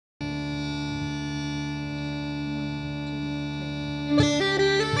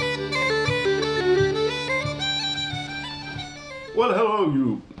Well, hello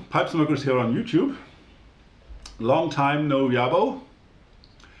you pipe smokers here on YouTube. Long time no YABO.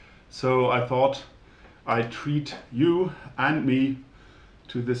 So I thought I'd treat you and me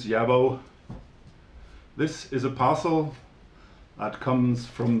to this YABO. This is a parcel that comes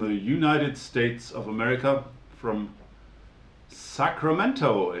from the United States of America, from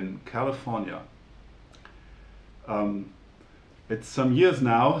Sacramento in California. It's some years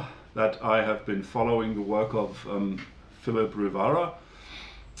now that I have been following the work of Phillip Rivara,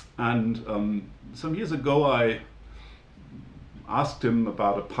 and some years ago I asked him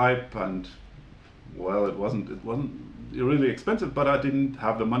about a pipe, and well, it wasn't really expensive, but I didn't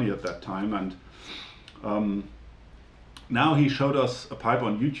have the money at that time, and now he showed us a pipe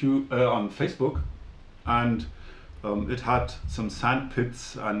on on Facebook, and it had some sand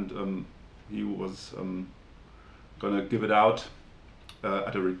pits, and he was gonna give it out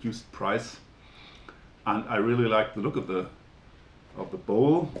at a reduced price, and I really liked the look of the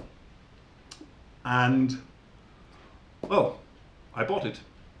bowl, and well, I bought it,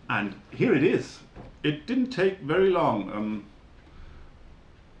 and here it is. It didn't take very long.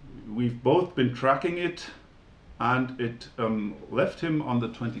 We've both been tracking it, and it left him on the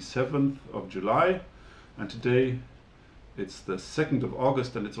 27th of July, and today it's the 2nd of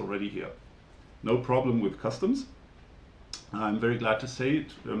August, and it's already here. No problem with customs. I'm very glad to say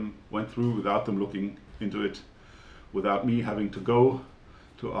it went through without them looking into it, without me having to go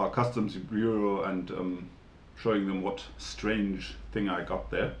to our customs bureau and showing them what strange thing I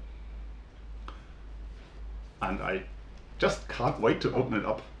got there. And I just can't wait to open it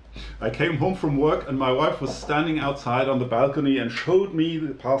up. I came home from work and my wife was standing outside on the balcony and showed me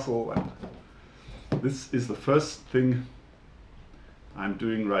the parcel, and this is the first thing I'm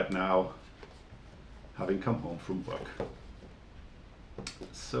doing right now, having come home from work.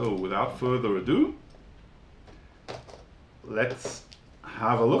 So without further ado, let's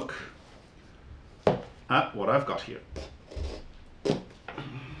have a look at what I've got here.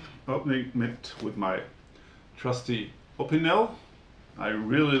 Opening it with my trusty Opinel. I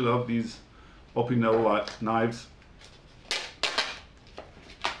really love these Opinel knives.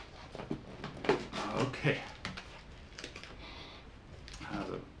 Okay. Has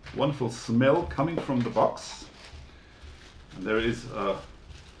a wonderful smell coming from the box. And there is a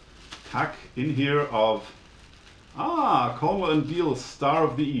pack in here of Cornwall and Deal Star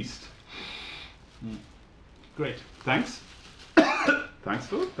of the East. Great, thanks. Thanks,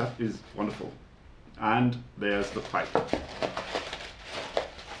 Philip, that is wonderful. And there's the pipe.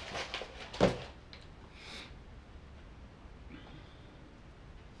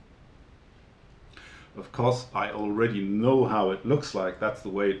 Of course, I already know how it looks like. That's the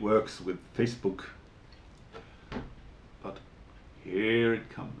way it works with Facebook. But here it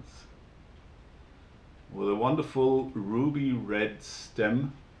comes, with a wonderful ruby red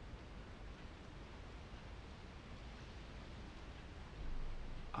stem.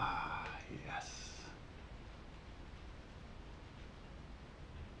 Ah, yes.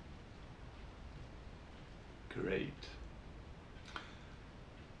 Great.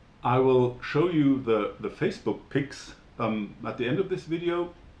 I will show you the Facebook pics at the end of this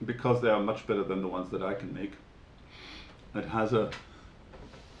video, because they are much better than the ones that I can make. It has a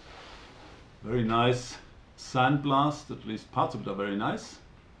very nice sandblast, at least parts of it are very nice.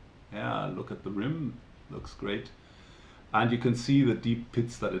 Yeah, look at the rim, looks great. And you can see the deep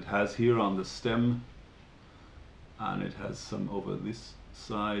pits that it has here on the stem, and it has some over this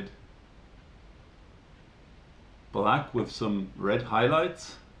side. Black with some red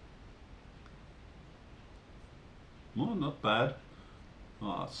highlights. Oh, not bad.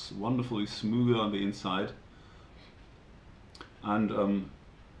 Oh, it's wonderfully smooth on the inside. And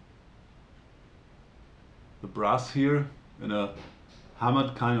the brass here in a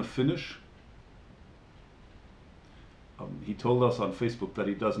hammered kind of finish. He told us on Facebook that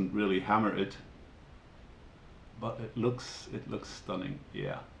he doesn't really hammer it, but it looks stunning.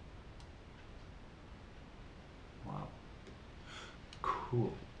 Yeah. Wow.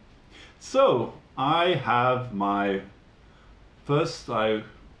 Cool. So I have my first, I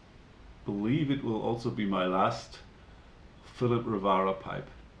believe it will also be my last, Phillip Rivara pipe,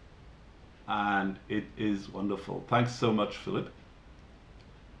 and it is wonderful. Thanks so much, Philip.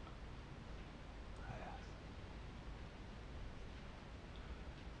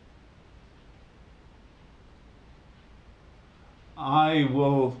 I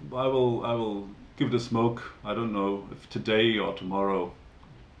will give it a smoke. I don't know if today or tomorrow.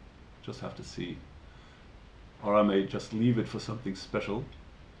 Just have to see. Or I may just leave it for something special.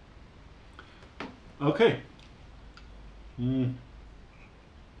 Okay.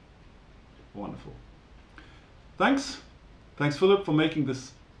 Wonderful. Thanks. Thanks, Philip, for making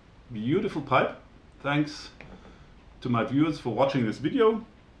this beautiful pipe. Thanks to my viewers for watching this video.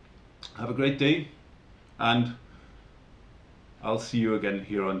 Have a great day, and I'll see you again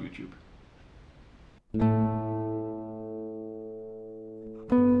here on YouTube.